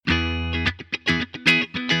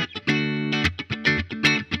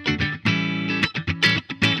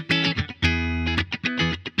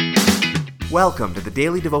Welcome to the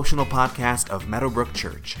daily devotional podcast of Meadowbrook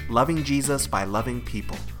Church, loving Jesus by loving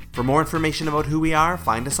people. For more information about who we are,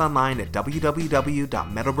 find us online at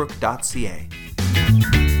www.meadowbrook.ca.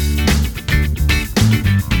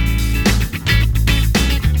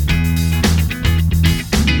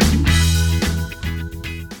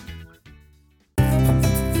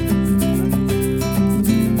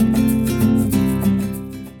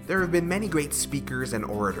 There have been many great speakers and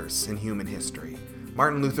orators in human history.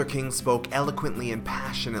 Martin Luther King spoke eloquently and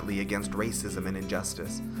passionately against racism and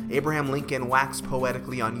injustice. Abraham Lincoln waxed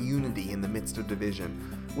poetically on unity in the midst of division.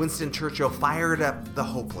 Winston Churchill fired up the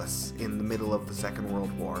hopeless in the middle of the Second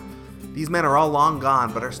World War. These men are all long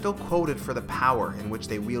gone, but are still quoted for the power in which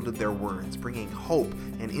they wielded their words, bringing hope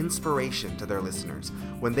and inspiration to their listeners.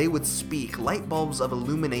 When they would speak, light bulbs of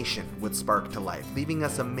illumination would spark to life, leaving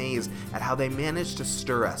us amazed at how they managed to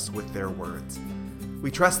stir us with their words. We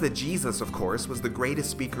trust that Jesus, of course, was the greatest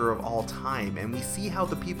speaker of all time, and we see how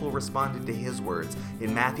the people responded to his words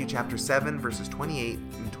in Matthew chapter 7, verses 28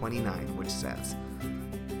 and 29, which says,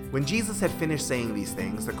 "When Jesus had finished saying these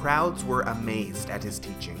things, the crowds were amazed at his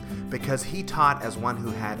teaching, because he taught as one who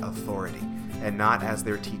had authority, and not as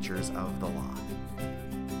their teachers of the law."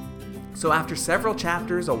 So after several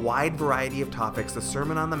chapters, a wide variety of topics, the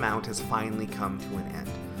Sermon on the Mount has finally come to an end.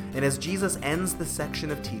 And as Jesus ends the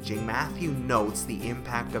section of teaching, Matthew notes the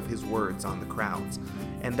impact of his words on the crowds.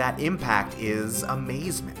 And that impact is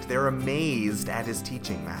amazement. They're amazed at his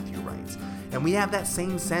teaching, Matthew writes. And we have that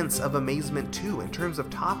same sense of amazement too. In terms of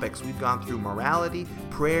topics, we've gone through morality,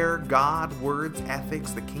 prayer, God, words,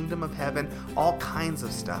 ethics, the kingdom of heaven, all kinds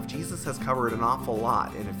of stuff. Jesus has covered an awful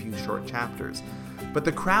lot in a few short chapters. But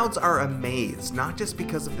the crowds are amazed, not just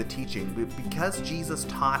because of the teaching, but because Jesus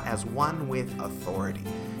taught as one with authority.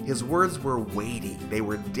 His words were weighty, they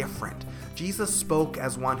were different. Jesus spoke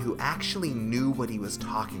as one who actually knew what he was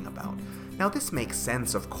talking about. Now this makes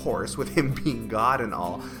sense, of course, with him being God and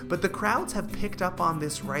all, but the crowds have picked up on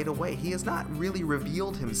this right away. He has not really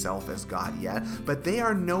revealed himself as God yet, but they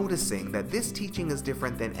are noticing that this teaching is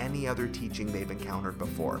different than any other teaching they've encountered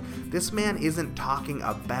before. This man isn't talking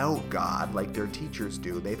about God like their teachers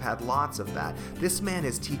do. They've had lots of that. This man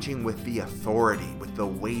is teaching with the authority, with the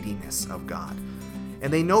weightiness of God.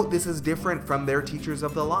 And they note this is different from their teachers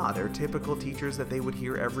of the law, their typical teachers that they would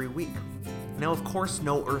hear every week. Now, of course,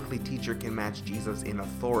 no earthly teacher can match Jesus in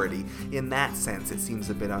authority. In that sense, it seems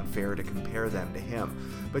a bit unfair to compare them to him.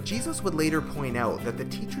 But Jesus would later point out that the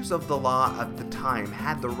teachers of the law at the time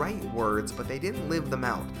had the right words, but they didn't live them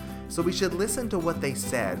out. So we should listen to what they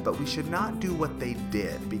said, but we should not do what they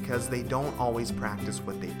did, because they don't always practice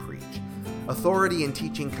what they preach. Authority in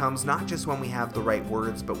teaching comes not just when we have the right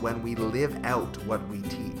words, but when we live out what we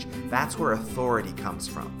teach. That's where authority comes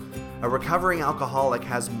from. A recovering alcoholic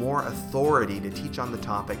has more authority to teach on the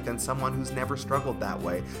topic than someone who's never struggled that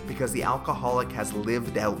way, because the alcoholic has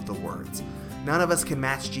lived out the words. None of us can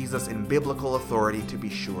match Jesus in biblical authority, to be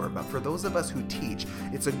sure, but for those of us who teach,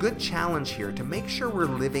 it's a good challenge here to make sure we're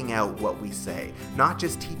living out what we say. Not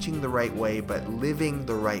just teaching the right way, but living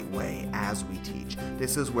the right way as we teach.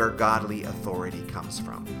 This is where godly authority comes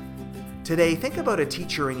from. Today, think about a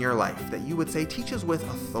teacher in your life that you would say teaches with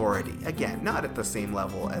authority. Again, not at the same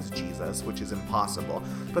level as Jesus, which is impossible,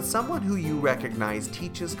 but someone who you recognize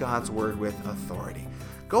teaches God's word with authority.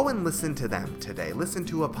 Go and listen to them today. Listen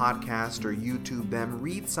to a podcast or YouTube them.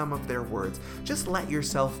 Read some of their words. Just let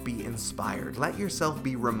yourself be inspired. Let yourself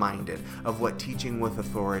be reminded of what teaching with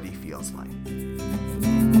authority feels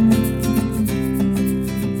like.